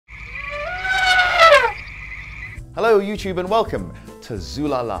Hello YouTube and welcome to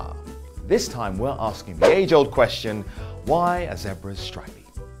Zoolala. This time we're asking the age-old question, why are zebras stripy?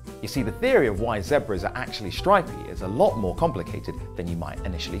 You see, the theory of why zebras are actually stripy is a lot more complicated than you might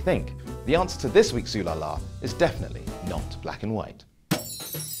initially think. The answer to this week's Zoolala is definitely not black and white.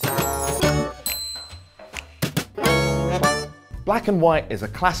 Black and white is a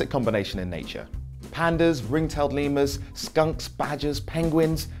classic combination in nature. Pandas, ring-tailed lemurs, skunks, badgers,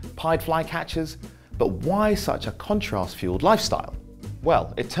 penguins, pied flycatchers. But why such a contrast-fueled lifestyle?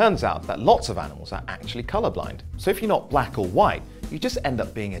 Well, it turns out that lots of animals are actually colorblind. So if you're not black or white, you just end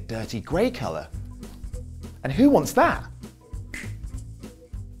up being a dirty grey color. And who wants that?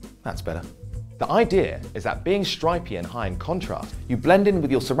 That's better. The idea is that being stripy and high in contrast, you blend in with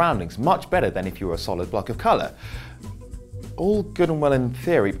your surroundings much better than if you were a solid block of color. All good and well in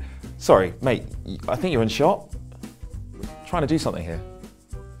theory. Sorry, mate, I think you're in shot. Trying to do something here.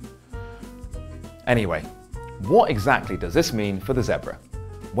 Anyway, what exactly does this mean for the zebra?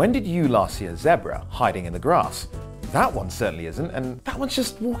 When did you last see a zebra hiding in the grass? That one certainly isn't, and that one's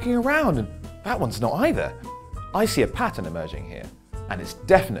just walking around, and that one's not either. I see a pattern emerging here, and it's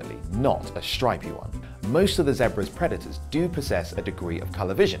definitely not a stripy one. Most of the zebra's predators do possess a degree of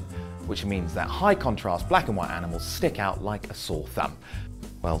color vision, which means that high contrast black and white animals stick out like a sore thumb.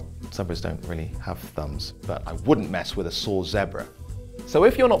 Well, zebras don't really have thumbs, but I wouldn't mess with a sore zebra. So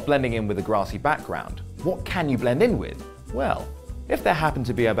if you're not blending in with a grassy background, what can you blend in with? Well, if there happen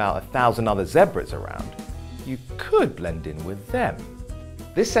to be about 1,000 other zebras around, you could blend in with them.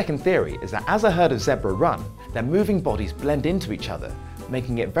 This second theory is that as a herd of zebra run, their moving bodies blend into each other,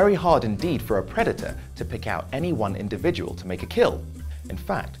 making it very hard indeed for a predator to pick out any one individual to make a kill. In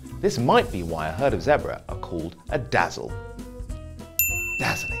fact, this might be why a herd of zebra are called a dazzle.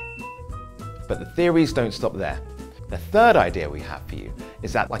 Dazzling. But the theories don't stop there. The third idea we have for you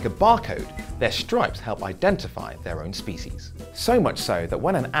is that, like a barcode, their stripes help identify their own species. So much so that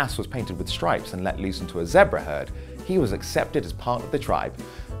when an ass was painted with stripes and let loose into a zebra herd, he was accepted as part of the tribe.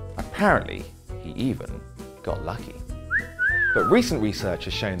 Apparently, he even got lucky. But recent research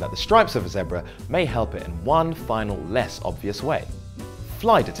has shown that the stripes of a zebra may help it in one final, less obvious way.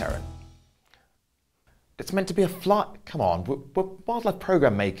 Fly deterrent. It's meant to be a fly. Come on, we're wildlife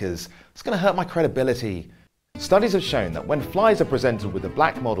program makers. It's going to hurt my credibility. Studies have shown that when flies are presented with a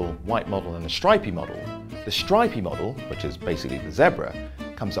black model, white model and a stripy model, the stripy model, which is basically the zebra,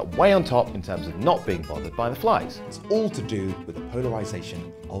 comes up way on top in terms of not being bothered by the flies. It's all to do with the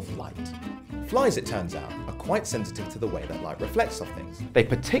polarization of light. Flies, it turns out, are quite sensitive to the way that light reflects off things. They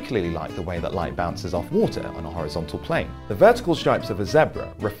particularly like the way that light bounces off water on a horizontal plane. The vertical stripes of a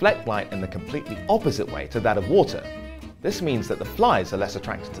zebra reflect light in the completely opposite way to that of water. This means that the flies are less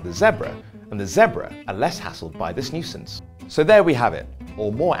attracted to the zebra, and the zebra are less hassled by this nuisance. So there we have it,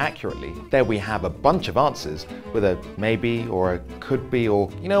 or more accurately, there we have a bunch of answers with a maybe or a could be,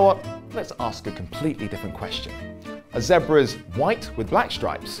 or you know what, let's ask a completely different question. Are zebras white with black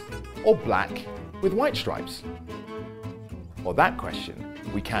stripes, or black with white stripes? Well, that question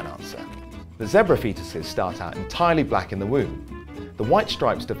we can answer. The zebra fetuses start out entirely black in the womb. The white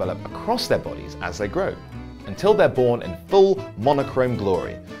stripes develop across their bodies as they grow, until they're born in full monochrome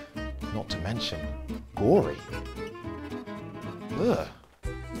glory. Not to mention, gory. Ugh.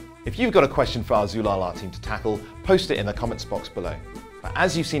 If you've got a question for our Zoolala team to tackle, post it in the comments box below. But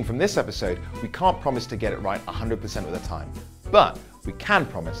as you've seen from this episode, we can't promise to get it right 100% of the time, but we can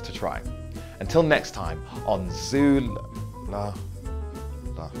promise to try. Until next time on Zoolala.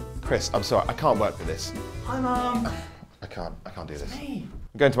 Chris, I'm sorry, I can't work with this. Hi, Mum. I can't do this. Me.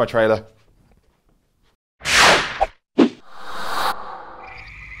 I'm going to my trailer.